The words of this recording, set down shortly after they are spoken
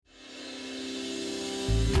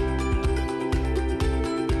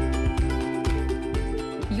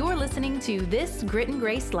to This Grit and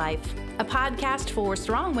Grace Life, a podcast for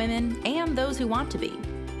strong women and those who want to be.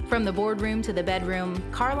 From the boardroom to the bedroom,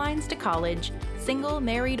 car lines to college, single,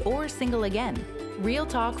 married, or single again. Real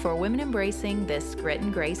talk for women embracing this grit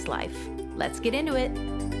and grace life. Let's get into it.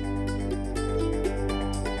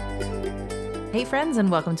 Hey friends,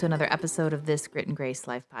 and welcome to another episode of This Grit and Grace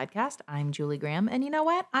Life podcast. I'm Julie Graham, and you know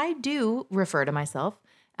what? I do refer to myself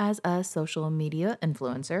as a social media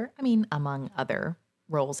influencer. I mean, among other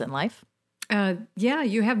roles in life. Yeah,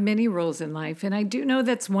 you have many roles in life, and I do know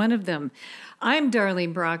that's one of them. I'm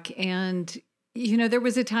Darlene Brock, and you know, there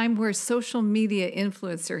was a time where social media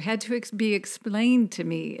influencer had to be explained to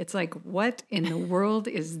me. It's like, what in the world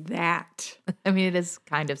is that? I mean, it is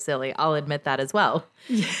kind of silly. I'll admit that as well.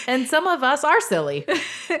 And some of us are silly.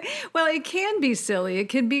 Well, it can be silly. It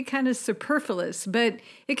can be kind of superfluous, but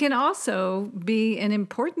it can also be an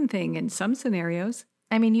important thing in some scenarios.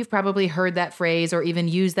 I mean, you've probably heard that phrase or even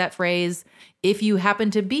used that phrase. If you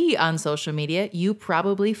happen to be on social media, you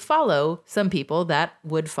probably follow some people that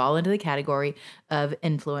would fall into the category of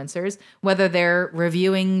influencers, whether they're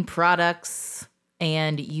reviewing products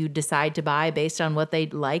and you decide to buy based on what they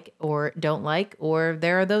like or don't like, or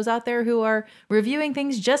there are those out there who are reviewing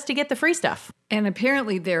things just to get the free stuff. And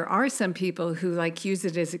apparently there are some people who use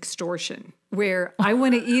it as extortion, where I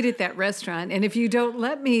want to eat at that restaurant, and if you don't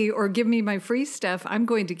let me or give me my free stuff, I'm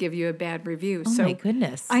going to give you a bad review. Oh my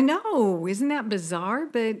goodness. I know. Isn't that bizarre?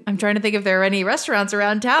 But I'm trying to think if there are any restaurants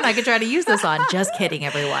around town I could try to use this on. Just kidding,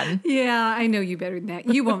 everyone. Yeah, I know you better than that.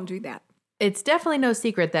 You won't do that. It's definitely no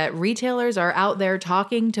secret that retailers are out there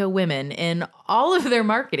talking to women in all of their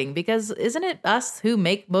marketing, because isn't it us who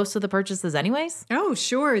make most of the purchases anyways? Oh,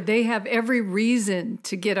 sure. They have every reason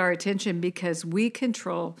to get our attention because we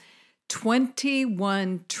control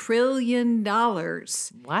 $21 trillion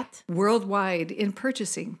What? worldwide in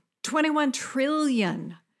purchasing. 21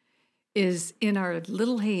 trillion is in our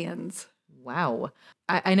little hands. Wow.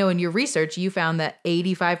 I know in your research, you found that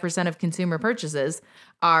 85% of consumer purchases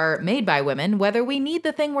are made by women, whether we need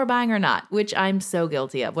the thing we're buying or not, which I'm so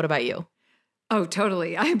guilty of. What about you? Oh,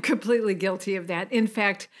 totally. I am completely guilty of that. In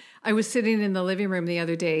fact, I was sitting in the living room the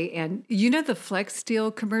other day, and you know the Flex Steel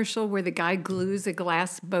commercial where the guy glues a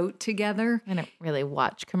glass boat together? I don't really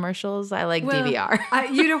watch commercials. I like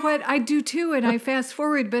DVR. You know what? I do too, and I fast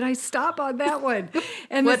forward, but I stop on that one.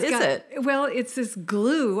 And What is it? Well, it's this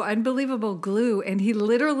glue, unbelievable glue, and he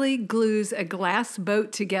literally glues a glass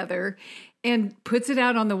boat together and puts it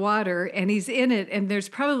out on the water, and he's in it, and there's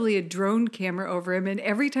probably a drone camera over him, and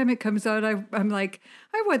every time it comes out, I'm like,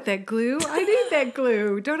 I want that glue. I need that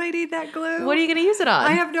glue. Don't I need that glue? What are you going to use it on?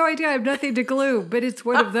 I have no idea. I have nothing to glue, but it's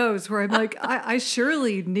one of those where I'm like, I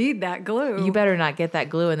surely need that glue. You better not get that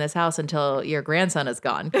glue in this house until your grandson is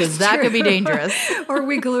gone, because that could be dangerous. Or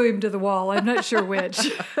we glue him to the wall. I'm not sure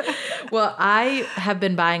which. Well, I have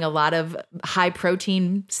been buying a lot of high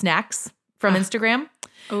protein snacks from Instagram.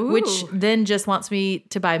 Ooh. Which then just wants me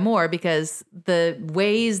to buy more, because the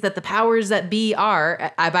ways that the powers that be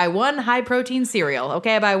are, I buy one high protein cereal.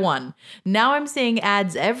 Okay, I buy one. Now I'm seeing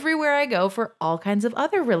ads everywhere I go for all kinds of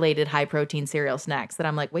other related high protein cereal snacks that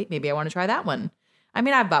I'm like, wait, maybe I want to try that one. I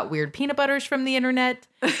mean, I've bought weird peanut butters from the internet.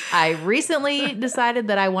 I recently decided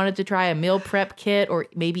that I wanted to try a meal prep kit or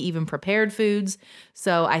maybe even prepared foods.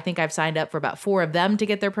 So I think I've signed up for about 4 of them to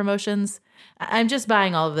get their promotions. I'm just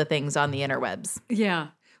buying all of the things on the interwebs. Yeah.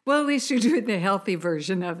 Well, at least you're doing the healthy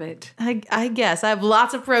version of it. I guess. I have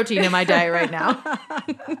lots of protein in my diet right now.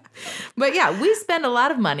 But yeah, we spend a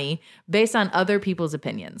lot of money based on other people's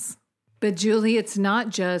opinions. But Julie, it's not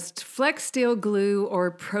just Flex Steel glue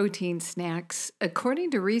or protein snacks.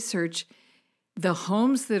 According to research, the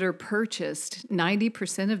homes that are purchased,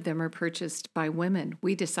 90% of them are purchased by women.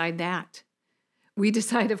 We decide that. We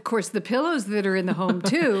decide, of course, the pillows that are in the home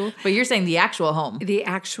too. But you're saying the actual home. The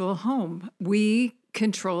actual home. We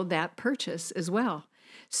control that purchase as well.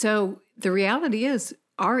 So the reality is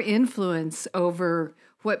our influence over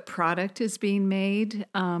what product is being made,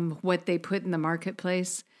 what they put in the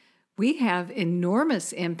marketplace, we have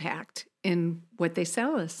enormous impact in what they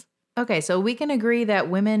sell us. Okay, so we can agree that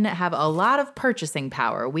women have a lot of purchasing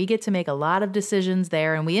power. We get to make a lot of decisions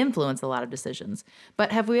there, and we influence a lot of decisions.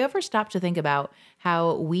 But have we ever stopped to think about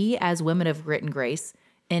how we as women of grit and grace,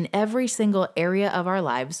 in every single area of our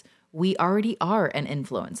lives, we already are an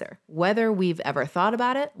influencer, whether we've ever thought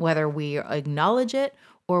about it, whether we acknowledge it,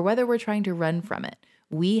 or whether we're trying to run from it.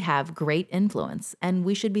 We have great influence, and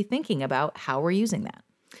we should be thinking about how we're using that.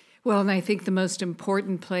 Well, and I think the most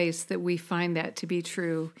important place that we find that to be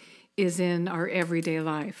true is in our everyday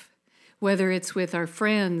life, whether it's with our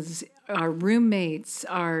friends, our roommates,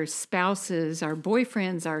 our spouses, our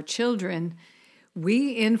boyfriends, our children.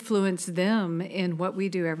 we influence them in what we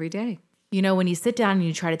do every day. You know, when you sit down and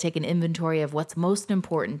you try to take an inventory of what's most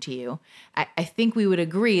important to you, I think we would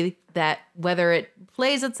agree that whether it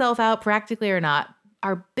plays itself out practically or not,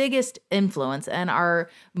 our biggest influence and our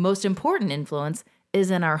most important influence is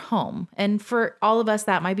in our home. And for all of us,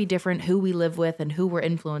 that might be different who we live with and who we're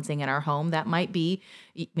influencing in our home. That might be,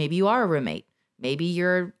 maybe you are a roommate. Maybe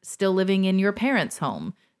you're still living in your parents'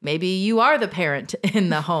 home. Maybe you are the parent in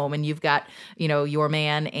the home and you've got, your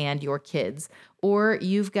man and your kids, or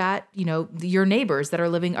you've got, your neighbors that are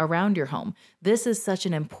living around your home. This is such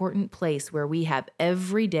an important place where we have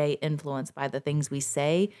everyday influence by the things we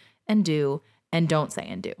say and do and don't say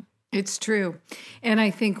and do. It's true. And I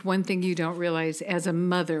think one thing you don't realize as a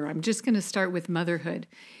mother, I'm just going to start with motherhood,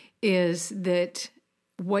 is that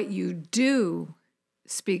what you do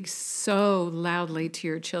speaks so loudly to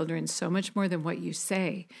your children, so much more than what you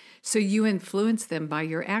say. So you influence them by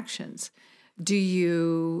your actions. Do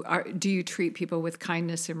you treat people with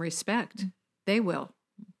kindness and respect? They will.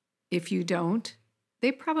 If you don't,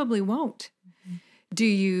 they probably won't.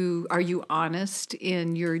 Are you honest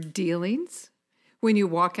in your dealings? When you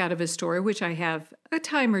walk out of a store, which I have a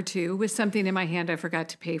time or two with something in my hand I forgot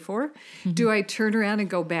to pay for, do I turn around and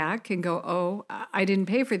go back and go, oh, I didn't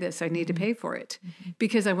pay for this. I need to pay for it,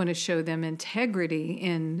 because I want to show them integrity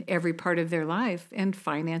in every part of their life, and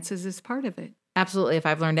finances is part of it. Absolutely. If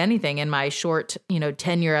I've learned anything in my short,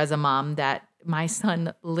 tenure as a mom, that my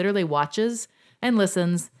son literally watches and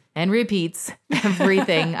listens and repeats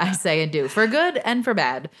everything I say and do, for good and for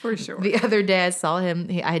bad. For sure. The other day I saw him,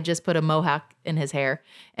 I had just put a mohawk in his hair,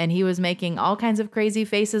 and he was making all kinds of crazy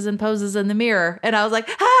faces and poses in the mirror. And I was like,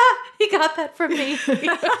 he got that from me.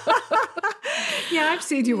 Yeah, I've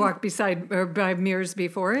seen you walk by mirrors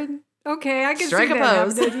before, and okay, I can strike see a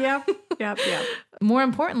that pose. Yep. More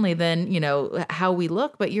importantly than, how we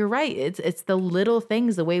look, but you're right. It's the little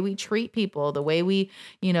things, the way we treat people, the way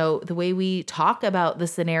we talk about the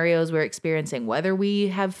scenarios we're experiencing, whether we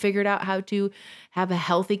have figured out how to have a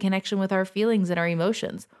healthy connection with our feelings and our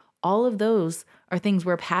emotions. All of those are things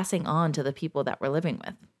we're passing on to the people that we're living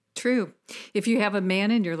with. True. If you have a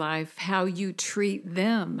man in your life, how you treat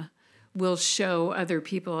them will show other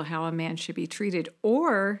people how a man should be treated,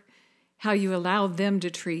 or how you allow them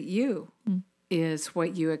to treat you is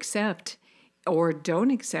what you accept or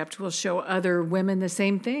don't accept will show other women the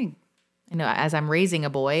same thing. As I'm raising a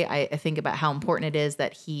boy, I think about how important it is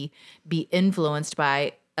that he be influenced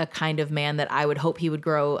by a kind of man that I would hope he would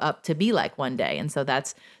grow up to be like one day. And so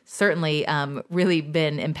that's certainly really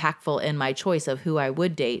been impactful in my choice of who I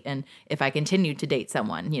would date. And if I continued to date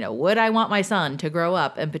someone, would I want my son to grow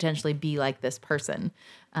up and potentially be like this person?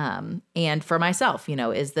 And for myself,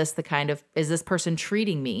 is this person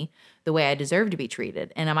treating me the way I deserve to be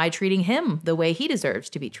treated? And am I treating him the way he deserves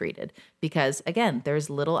to be treated? Because again, there's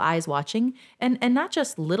little eyes watching, and not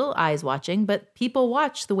just little eyes watching, but people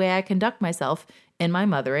watch the way I conduct myself in my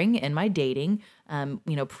mothering, in my dating,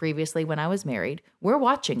 previously when I was married. We're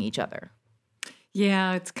watching each other.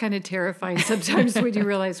 Yeah, it's kind of terrifying sometimes when you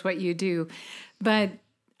realize what you do. But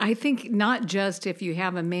I think not just if you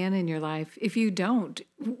have a man in your life, if you don't,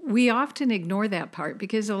 we often ignore that part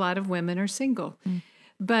because a lot of women are single.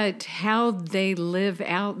 But how they live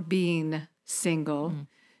out being single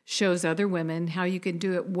shows other women how you can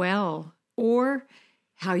do it well or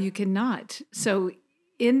how you cannot. So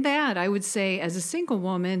in that, I would say as a single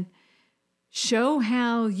woman, show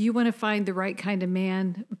how you want to find the right kind of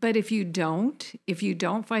man. But if you don't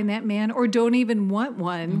find that man or don't even want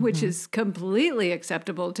one, which is completely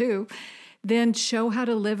acceptable too, then show how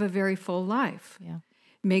to live a very full life. Yeah.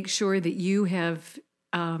 Make sure that you have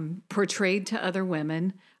portrayed to other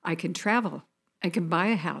women, I can travel, I can buy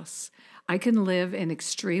a house, I can live an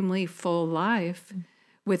extremely full life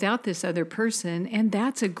without this other person. And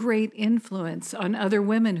that's a great influence on other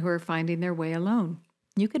women who are finding their way alone.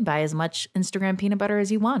 You can buy as much Instagram peanut butter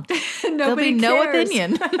as you want. There'll be no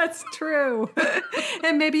opinion. That's true.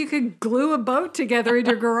 And maybe you could glue a boat together in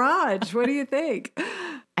your garage. What do you think?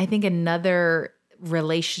 I think another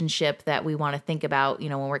relationship that we want to think about,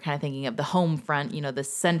 when we're kind of thinking of the home front, the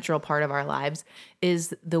central part of our lives,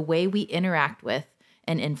 is the way we interact with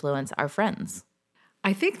and influence our friends.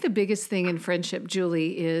 I think the biggest thing in friendship,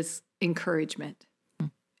 Julie, is encouragement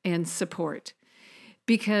and support.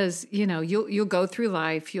 Because, you'll go through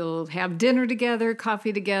life, you'll have dinner together,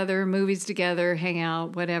 coffee together, movies together, hang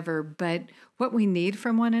out, whatever. But what we need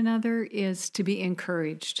from one another is to be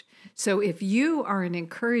encouraged. So if you are an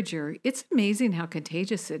encourager, it's amazing how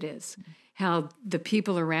contagious it is, how the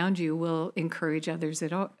people around you will encourage others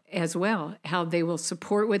as well, how they will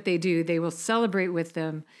support what they do, they will celebrate with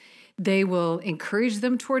them. They will encourage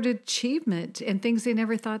them toward achievement and things they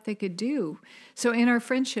never thought they could do. So in our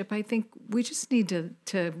friendship, I think we just need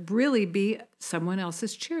to really be someone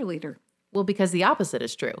else's cheerleader. Well, because the opposite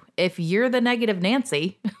is true. If you're the negative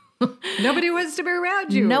Nancy, nobody wants to be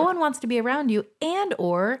around you. No one wants to be around you. And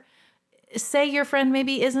or say your friend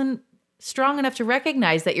maybe isn't strong enough to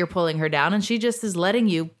recognize that you're pulling her down and she just is letting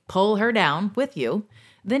you pull her down with you.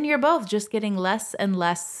 Then you're both just getting less and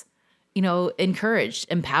less, encouraged,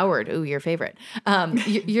 empowered. Ooh, your favorite.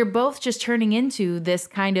 You're both just turning into this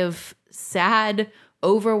kind of sad,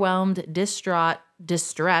 overwhelmed, distraught,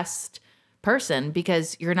 distressed person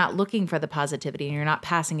because you're not looking for the positivity and you're not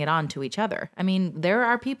passing it on to each other. I mean, there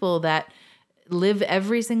are people that live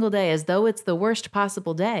every single day as though it's the worst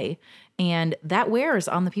possible day, and that wears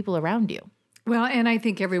on the people around you. Well, and I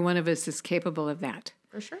think every one of us is capable of that.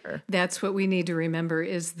 For sure. That's what we need to remember,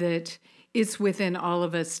 is that it's within all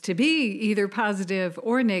of us to be either positive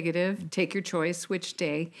or negative. Take your choice which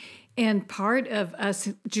day. And part of us,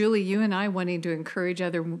 Julie, you and I, wanting to encourage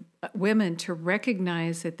other women to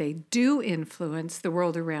recognize that they do influence the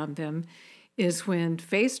world around them is when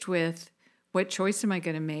faced with, what choice am I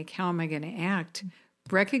going to make? How am I going to act?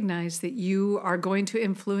 Recognize that you are going to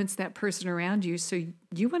influence that person around you. So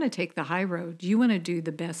you want to take the high road. You want to do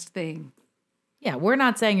the best thing. Yeah, we're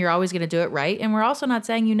not saying you're always going to do it right. And we're also not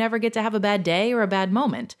saying you never get to have a bad day or a bad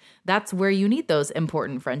moment. That's where you need those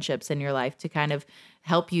important friendships in your life to kind of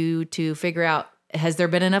help you to figure out, has there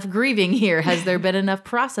been enough grieving here? Has there been enough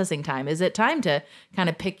processing time? Is it time to kind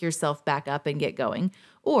of pick yourself back up and get going?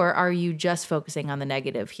 Or are you just focusing on the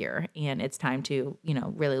negative here? And it's time to,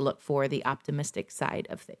 really look for the optimistic side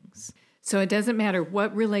of things. So it doesn't matter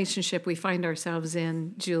what relationship we find ourselves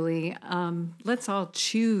in, Julie. Let's all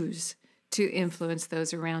choose to influence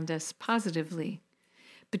those around us positively.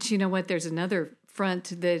 But you know what? There's another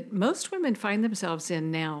front that most women find themselves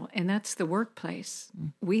in now, and that's the workplace.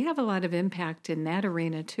 We have a lot of impact in that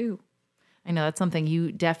arena too. I know that's something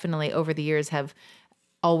you definitely over the years have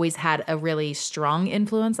always had a really strong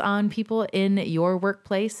influence on people in your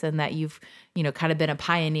workplace, and that you've, kind of been a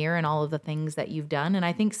pioneer in all of the things that you've done. And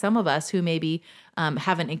I think some of us who maybe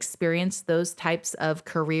haven't experienced those types of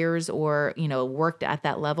careers or, worked at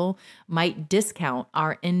that level might discount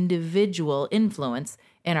our individual influence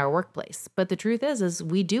in our workplace. But the truth is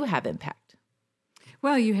we do have impact.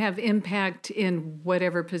 Well, you have impact in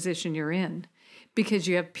whatever position you're in. Because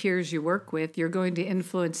you have peers you work with, you're going to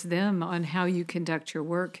influence them on how you conduct your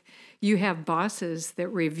work. You have bosses that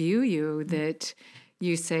review you, that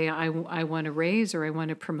you say, I want a raise or I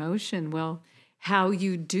want a promotion. Well, how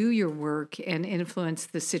you do your work and influence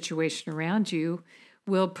the situation around you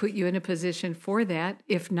will put you in a position for that.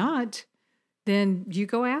 If not, then you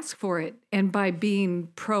go ask for it. And by being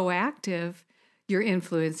proactive, you're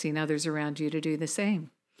influencing others around you to do the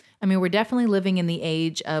same. I mean, we're definitely living in the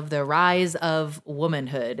age of the rise of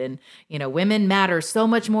womanhood, and, women matter so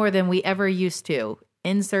much more than we ever used to.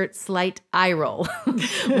 Insert slight eye roll.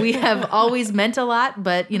 We have always meant a lot,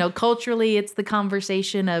 but, culturally it's the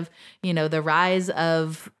conversation of, the rise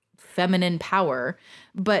of feminine power.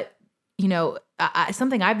 But,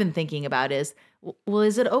 something I've been thinking about is, well,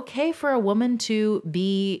 is it okay for a woman to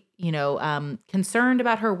be, concerned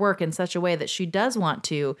about her work in such a way that she does want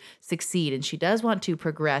to succeed and she does want to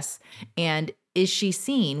progress? And is she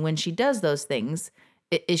seen when she does those things?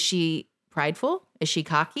 Is she prideful? Is she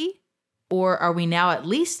cocky? Or are we now, at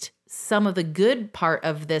least some of the good part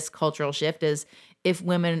of this cultural shift is if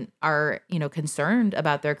women are, concerned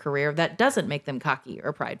about their career, that doesn't make them cocky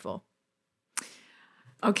or prideful.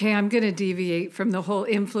 Okay, I'm going to deviate from the whole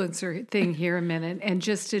influencer thing here a minute and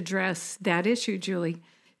just address that issue, Julie,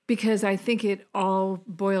 because I think it all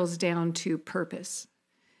boils down to purpose.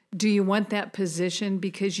 Do you want that position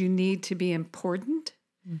because you need to be important?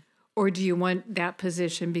 Or do you want that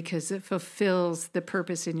position because it fulfills the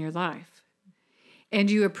purpose in your life?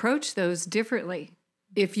 And you approach those differently.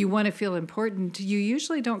 If you want to feel important, you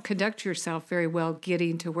usually don't conduct yourself very well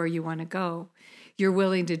getting to where you want to go. You're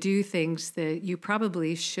willing to do things that you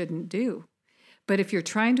probably shouldn't do. But if you're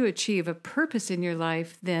trying to achieve a purpose in your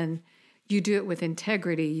life, then you do it with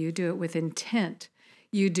integrity, you do it with intent,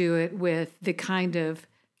 you do it with the kind of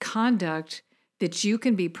conduct that you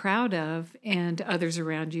can be proud of and others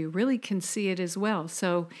around you really can see it as well.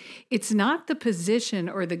 So it's not the position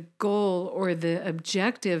or the goal or the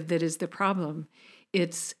objective that is the problem.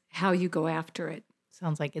 It's how you go after it.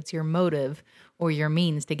 Sounds like it's your motive or your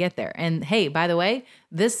means to get there. And hey, by the way,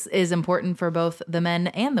 this is important for both the men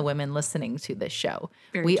and the women listening to this show.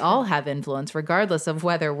 We all have influence regardless of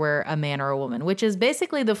whether we're a man or a woman, which is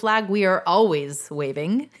basically the flag we are always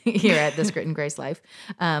waving here at This Grit and Grace Life.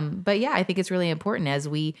 But yeah, I think it's really important as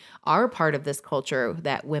we are part of this culture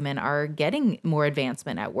that women are getting more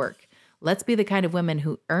advancement at work. Let's be the kind of women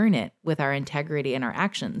who earn it with our integrity and our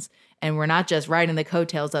actions. And we're not just riding the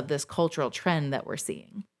coattails of this cultural trend that we're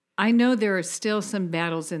seeing. I know there are still some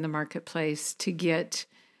battles in the marketplace to get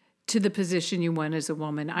to the position you want as a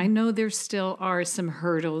woman. I know there still are some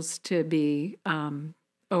hurdles to be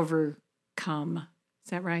overcome.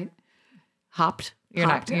 Is that right? Hopped?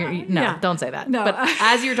 Hopped. No, don't say that. No. But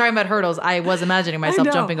as you're talking about hurdles, I was imagining myself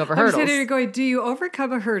jumping over hurdles. I'm sitting here going, do you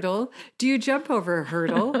overcome a hurdle? Do you jump over a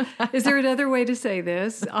hurdle? Is there another way to say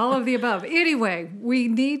this? All of the above. Anyway, we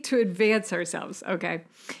need to advance ourselves. Okay.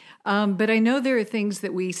 But I know there are things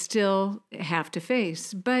that we still have to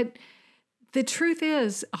face. But the truth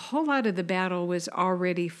is, a whole lot of the battle was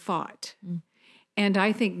already fought. And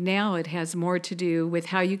I think now it has more to do with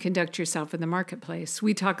how you conduct yourself in the marketplace.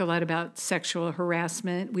 We talk a lot about sexual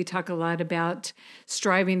harassment. We talk a lot about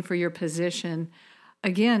striving for your position.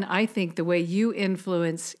 Again, I think the way you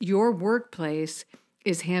influence your workplace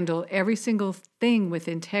is handle every single thing with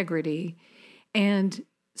integrity and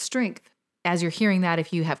strength. As you're hearing that,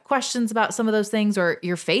 if you have questions about some of those things or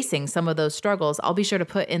you're facing some of those struggles, I'll be sure to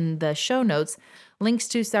put in the show notes links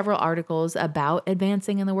to several articles about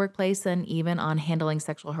advancing in the workplace and even on handling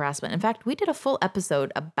sexual harassment. In fact, we did a full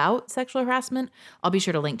episode about sexual harassment. I'll be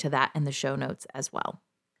sure to link to that in the show notes as well.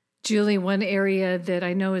 Julie, one area that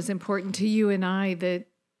I know is important to you and I, that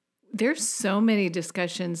there's so many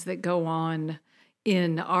discussions that go on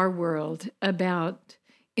in our world about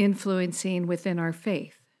influencing within our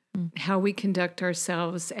faith. How we conduct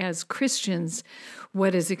ourselves as Christians,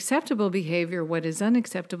 what is acceptable behavior, what is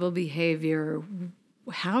unacceptable behavior,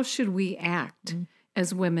 how should we act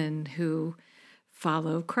as women who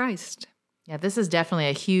follow Christ? Yeah, this is definitely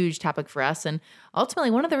a huge topic for us. And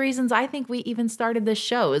ultimately, one of the reasons I think we even started this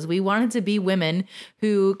show is we wanted to be women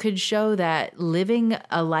who could show that living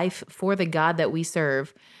a life for the God that we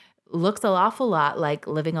serve looks an awful lot like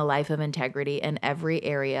living a life of integrity in every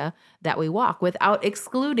area that we walk without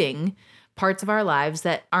excluding parts of our lives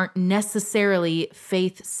that aren't necessarily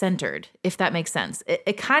faith-centered, if that makes sense.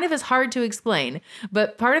 It kind of is hard to explain,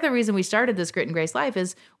 but part of the reason we started This Grit and Grace Life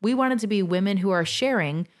is we wanted to be women who are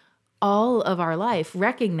sharing all of our life,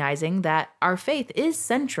 recognizing that our faith is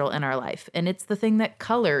central in our life, and it's the thing that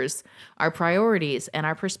colors our priorities and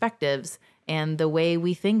our perspectives and the way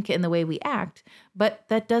we think and the way we act. But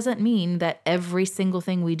that doesn't mean that every single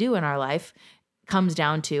thing we do in our life comes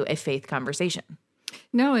down to a faith conversation.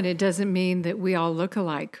 No, and it doesn't mean that we all look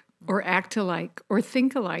alike or act alike or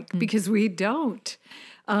think alike, because we don't.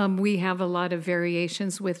 We have a lot of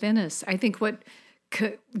variations within us. I think what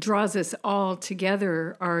draws us all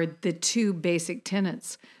together are the two basic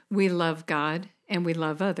tenets. We love God and we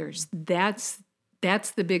love others. That's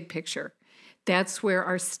the big picture. That's where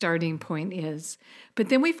our starting point is. But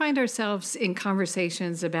then we find ourselves in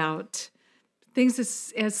conversations about things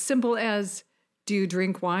as simple as, do you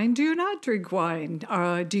drink wine? Do you not drink wine?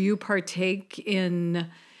 Do you partake in,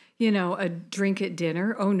 a drink at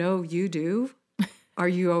dinner? Oh, no, you do. Are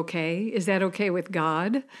you okay? Is that okay with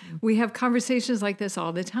God? We have conversations like this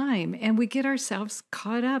all the time, and we get ourselves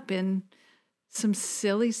caught up in some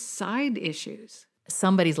silly side issues.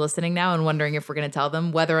 Somebody's listening now and wondering if we're going to tell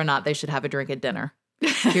them whether or not they should have a drink at dinner.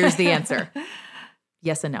 Here's the answer.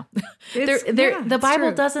 Yes and no. The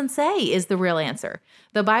Bible doesn't say is the real answer.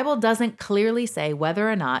 The Bible doesn't clearly say whether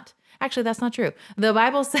or not, actually, that's not true. The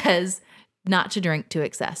Bible says not to drink to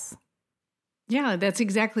excess. Yeah, that's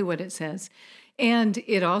exactly what it says. And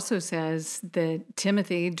it also says that,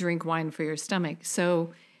 Timothy, drink wine for your stomach.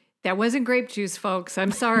 So that wasn't grape juice, folks.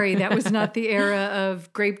 I'm sorry. That was not the era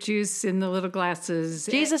of grape juice in the little glasses.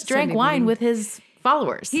 Jesus drank wine with his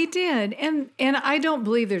followers. He did. And I don't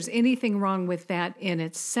believe there's anything wrong with that in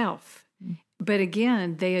itself. But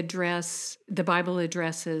again, the Bible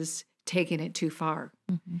addresses taking it too far.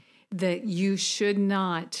 That you should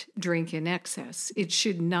not drink in excess. It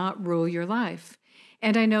should not rule your life.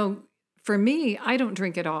 And I know for me, I don't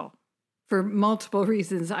drink at all. For multiple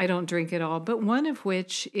reasons, I don't drink at all, but one of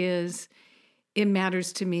which is it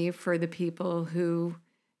matters to me for the people who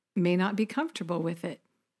may not be comfortable with it.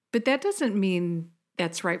 But that doesn't mean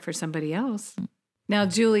that's right for somebody else. Now,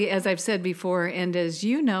 Julie, as I've said before, and as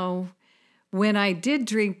you know, when I did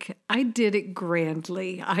drink, I did it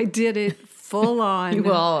grandly. I did it full on. You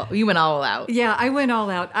went all out. Yeah, I went all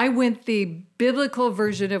out. I went the biblical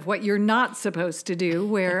version of what you're not supposed to do,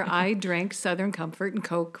 where I drank Southern Comfort and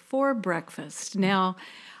Coke for breakfast. Now,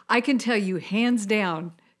 I can tell you hands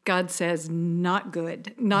down, God says, not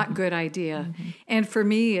good idea. Mm-hmm. And for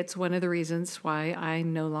me, it's one of the reasons why I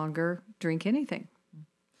no longer drink anything.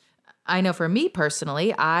 I know for me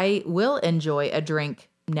personally, I will enjoy a drink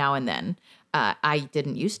now and then. I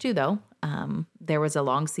didn't used to, though. There was a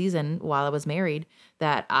long season while I was married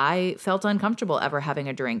that I felt uncomfortable ever having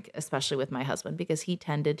a drink, especially with my husband, because he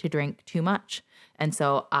tended to drink too much. And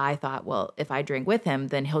so I thought, well, if I drink with him,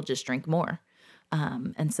 then he'll just drink more.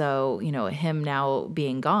 And so, him now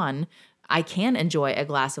being gone, I can enjoy a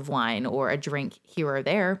glass of wine or a drink here or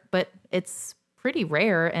there, but it's pretty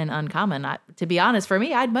rare and uncommon. To be honest, for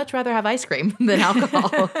me, I'd much rather have ice cream than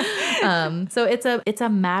alcohol. So it's a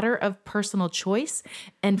matter of personal choice.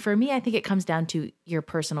 And for me, I think it comes down to your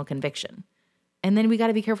personal conviction. And then we got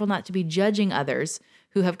to be careful not to be judging others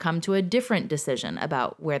who have come to a different decision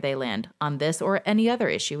about where they land on this or any other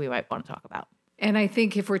issue we might want to talk about. And I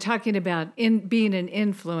think if we're talking about being an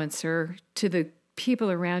influencer to the people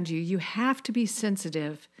around you, you have to be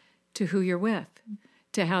sensitive to who you're with,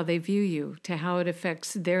 to how they view you, to how it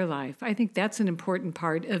affects their life. I think that's an important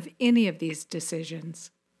part of any of these decisions.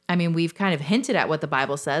 I mean, we've kind of hinted at what the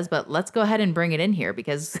Bible says, but let's go ahead and bring it in here,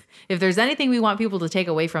 because if there's anything we want people to take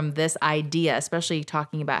away from this idea, especially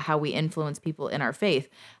talking about how we influence people in our faith,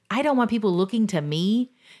 I don't want people looking to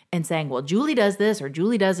me and saying, well, Julie does this or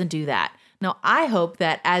Julie doesn't do that. No, I hope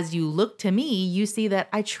that as you look to me, you see that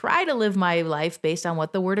I try to live my life based on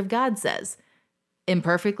what the Word of God says,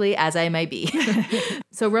 imperfectly as I may be.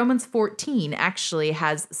 So Romans 14 actually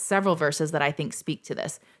has several verses that I think speak to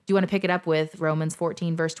this. Do you want to pick it up with Romans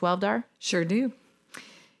 14, verse 12, Dar? Sure do.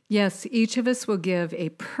 Yes, each of us will give a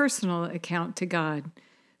personal account to God.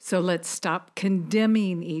 So let's stop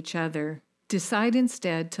condemning each other. Decide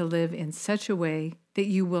instead to live in such a way that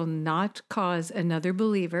you will not cause another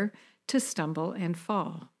believer to stumble and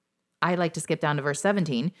fall. I'd like to skip down to verse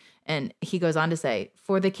 17, and he goes on to say,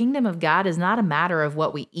 for the kingdom of God is not a matter of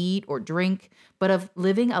what we eat or drink, but of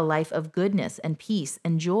living a life of goodness and peace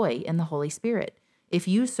and joy in the Holy Spirit. If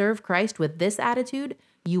you serve Christ with this attitude,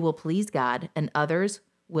 you will please God, and others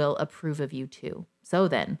will approve of you too. So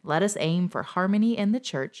then, let us aim for harmony in the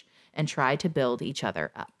church and try to build each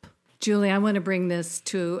other up. Julie, I want to bring this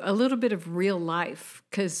to a little bit of real life,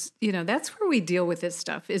 because, that's where we deal with this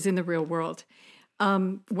stuff, is in the real world.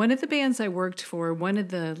 One of the bands I worked for, one of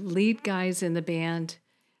the lead guys in the band,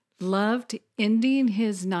 loved ending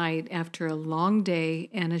his night after a long day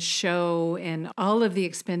and a show and all of the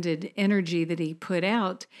expended energy that he put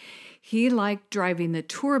out. He liked driving the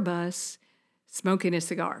tour bus, smoking a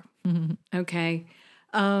cigar. Mm-hmm. Okay.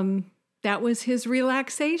 That was his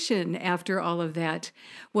relaxation after all of that.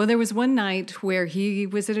 Well, there was one night where he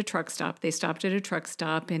was at a truck stop. They stopped at a truck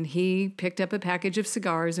stop, and he picked up a package of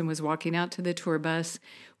cigars and was walking out to the tour bus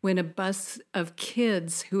when a bus of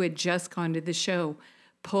kids who had just gone to the show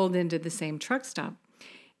pulled into the same truck stop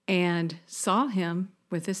and saw him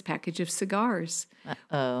with this package of cigars.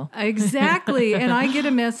 Uh-oh. Exactly. And I get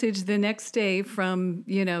a message the next day from,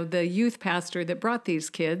 the youth pastor that brought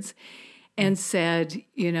these kids, and said,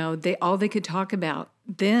 all they could talk about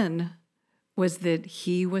then was that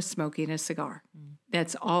he was smoking a cigar.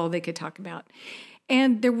 That's all they could talk about.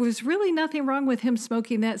 And there was really nothing wrong with him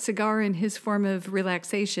smoking that cigar in his form of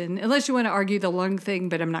relaxation, unless you want to argue the lung thing,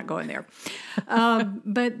 but I'm not going there.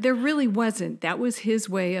 But there really wasn't. That was his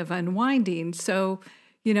way of unwinding. So,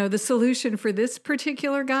 the solution for this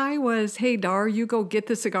particular guy was, hey, Dar, you go get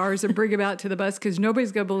the cigars and bring them out to the bus, because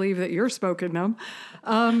nobody's going to believe that you're smoking them.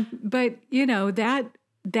 But,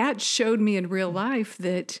 that showed me in real life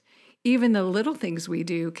that even the little things we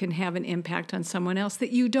do can have an impact on someone else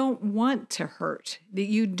that you don't want to hurt, that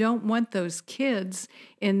you don't want those kids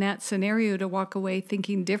in that scenario to walk away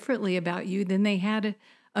thinking differently about you than they had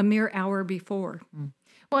a mere hour before.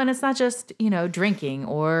 Well, and it's not just, drinking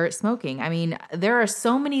or smoking. I mean, there are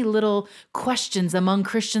so many little questions among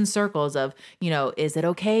Christian circles of, is it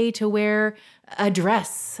okay to wear a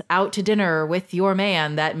dress out to dinner with your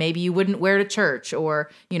man that maybe you wouldn't wear to church? Or,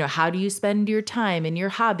 how do you spend your time and your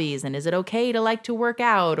hobbies? And is it okay to like to work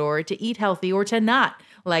out or to eat healthy or to not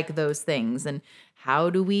like those things? And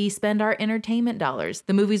how do we spend our entertainment dollars?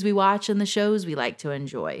 The movies we watch and the shows we like to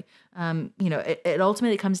enjoy. It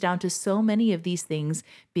ultimately comes down to so many of these things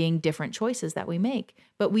being different choices that we make.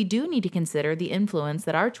 But we do need to consider the influence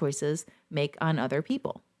that our choices make on other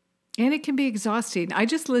people. And it can be exhausting. I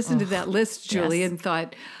just listened to that list, Julie, and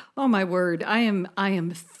thought, Oh my word, I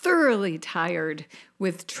am thoroughly tired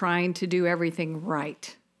with trying to do everything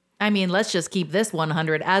right. I mean, let's just keep this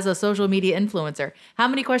 100 as a social media influencer. How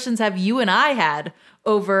many questions have you and I had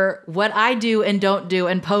over what I do and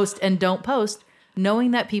post and don't post,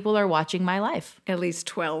 knowing that people are watching my life? At least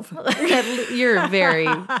 12. You're very,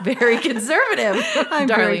 very conservative, I'm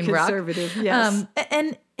Darlene very Brock. conservative, yes.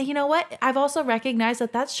 And you know what? I've also recognized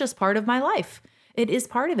that that's just part of my life. It is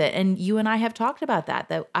part of it. And you and I have talked about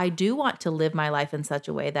that I do want to live my life in such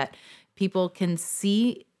a way that people can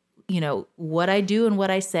see, what I do and what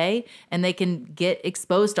I say, and they can get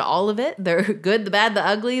exposed to all of it. The good, the bad, the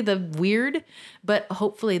ugly, the weird, but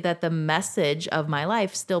hopefully that the message of my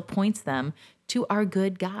life still points them to our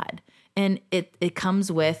good God. And it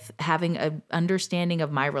comes with having an understanding of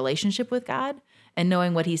my relationship with God and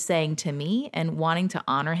knowing what he's saying to me and wanting to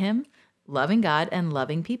honor him, loving God and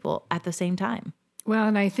loving people at the same time. Well,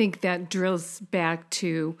 and I think that drills back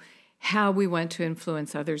to how we want to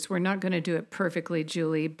influence others. We're not going to do it perfectly,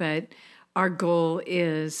 Julie, but our goal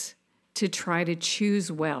is to try to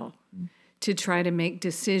choose well, to try to make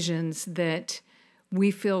decisions that we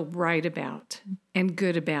feel right about and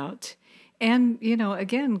good about. And,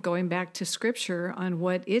 again, going back to scripture on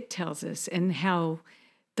what it tells us and how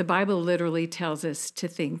the Bible literally tells us to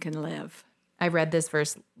think and live. I read this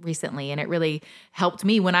verse recently, and it really helped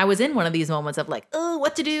me when I was in one of these moments of like, oh,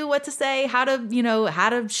 what to do, what to say, how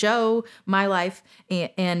to show my life.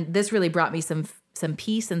 And this really brought me some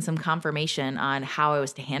peace and some confirmation on how I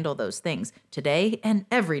was to handle those things today and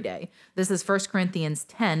every day. This is 1 Corinthians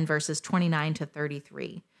 10, verses 29 to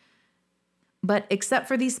 33. But except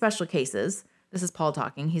for these special cases, this is Paul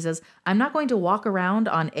talking. He says, I'm not going to walk around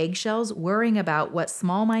on eggshells worrying about what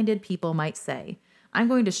small-minded people might say. I'm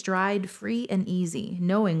going to stride free and easy,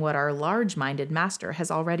 knowing what our large-minded master has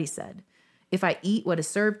already said. If I eat what is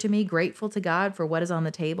served to me, grateful to God for what is on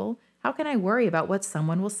the table, how can I worry about what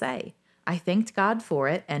someone will say? I thanked God for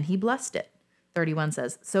it, and he blessed it. 31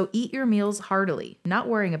 says, so eat your meals heartily, not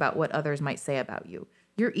worrying about what others might say about you.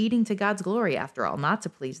 You're eating to God's glory, after all, not to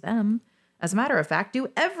please them. As a matter of fact, do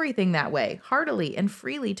everything that way, heartily and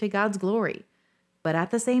freely to God's glory. But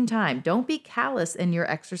at the same time, don't be callous in your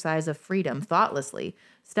exercise of freedom, thoughtlessly,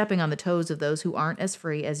 stepping on the toes of those who aren't as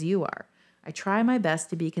free as you are. I try my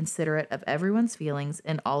best to be considerate of everyone's feelings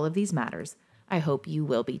in all of these matters. I hope you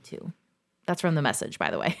will be too. That's from the Message,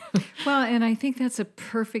 by the way. Well, and I think that's a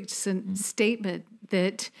perfect statement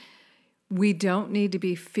that we don't need to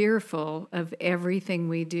be fearful of everything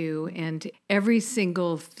we do and every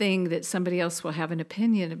single thing that somebody else will have an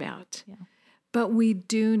opinion about. Yeah. But we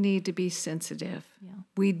do need to be sensitive. Yeah.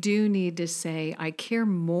 We do need to say, I care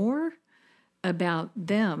more about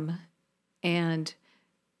them and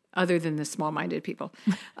other than the small-minded people.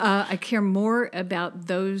 I care more about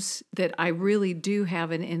those that I really do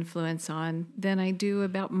have an influence on than I do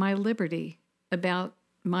about my liberty, about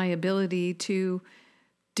my ability to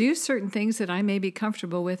do certain things that I may be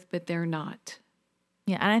comfortable with, but they're not.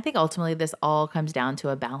 Yeah, and I think ultimately this all comes down to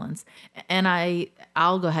a balance. And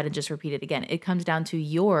I'll go ahead and just repeat it again. It comes down to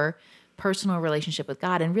your personal relationship with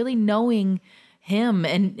God and really knowing him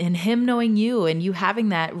and him knowing you and you having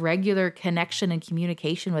that regular connection and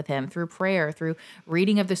communication with him through prayer, through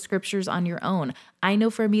reading of the scriptures on your own. I know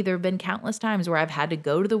for me, there have been countless times where I've had to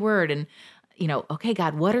go to the word and, okay,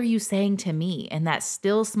 God, what are you saying to me? And that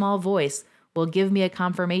still small voice will give me a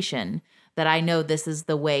confirmation that I know this is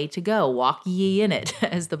the way to go. Walk ye in it,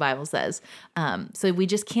 as the Bible says. So we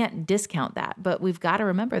just can't discount that. But we've got to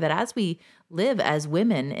remember that as we live as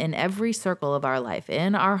women in every circle of our life,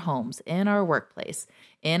 in our homes, in our workplace,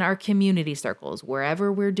 in our community circles,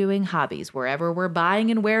 wherever we're doing hobbies, wherever we're buying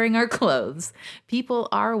and wearing our clothes, people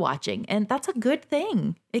are watching. And that's a good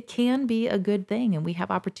thing. It can be a good thing. And we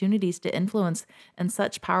have opportunities to influence in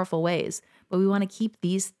such powerful ways. But we want to keep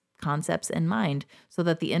these concepts in mind so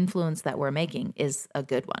that the influence that we're making is a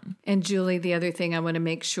good one. And Julie, the other thing I want to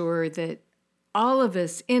make sure that all of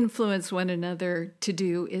us influence one another to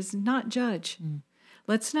do is not judge.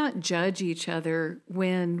 Let's not judge each other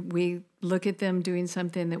when we look at them doing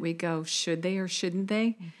something that we go, should they or shouldn't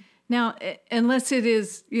they? Now, unless it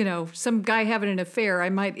is, some guy having an affair,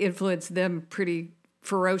 I might influence them pretty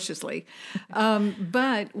ferociously.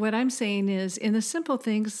 But what I'm saying is, in the simple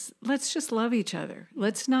things, let's just love each other.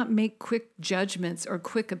 Let's not make quick judgments or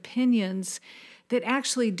quick opinions that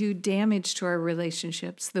actually do damage to our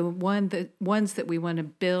relationships, the ones that we want to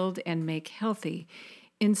build and make healthy.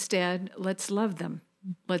 Instead, let's love them.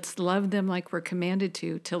 Let's love them like we're commanded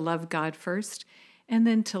to love God first, and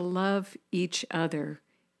then to love each other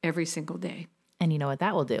every single day. And you know what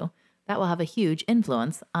that will do? that will have a huge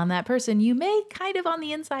influence on that person you may kind of on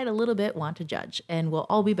the inside a little bit want to judge, and we'll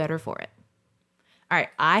all be better for it. All right,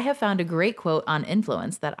 I have found a great quote on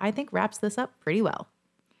influence that I think wraps this up pretty well.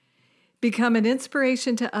 Become an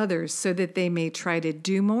inspiration to others so that they may try to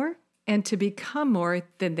do more and to become more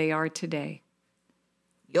than they are today.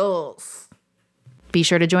 Yes. Be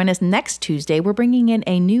sure to join us next Tuesday. We're bringing in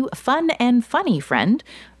a new fun and funny friend,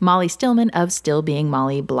 Molly Stillman of Still Being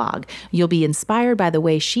Molly blog. You'll be inspired by the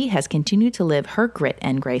way she has continued to live her grit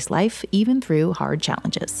and grace life, even through hard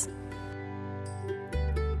challenges.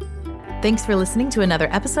 Thanks for listening to another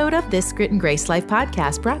episode of this Grit and Grace Life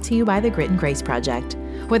podcast, brought to you by the Grit and Grace Project.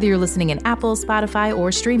 Whether you're listening in Apple, Spotify,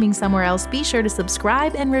 or streaming somewhere else, be sure to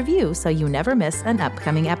subscribe and review so you never miss an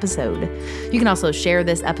upcoming episode. You can also share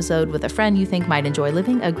this episode with a friend you think might enjoy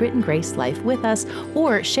living a Grit and Grace life with us,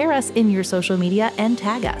 or share us in your social media and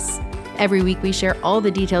tag us. Every week we share all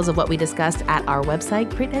the details of what we discussed at our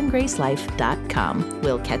website, gritandgracelife.com.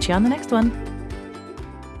 We'll catch you on the next one.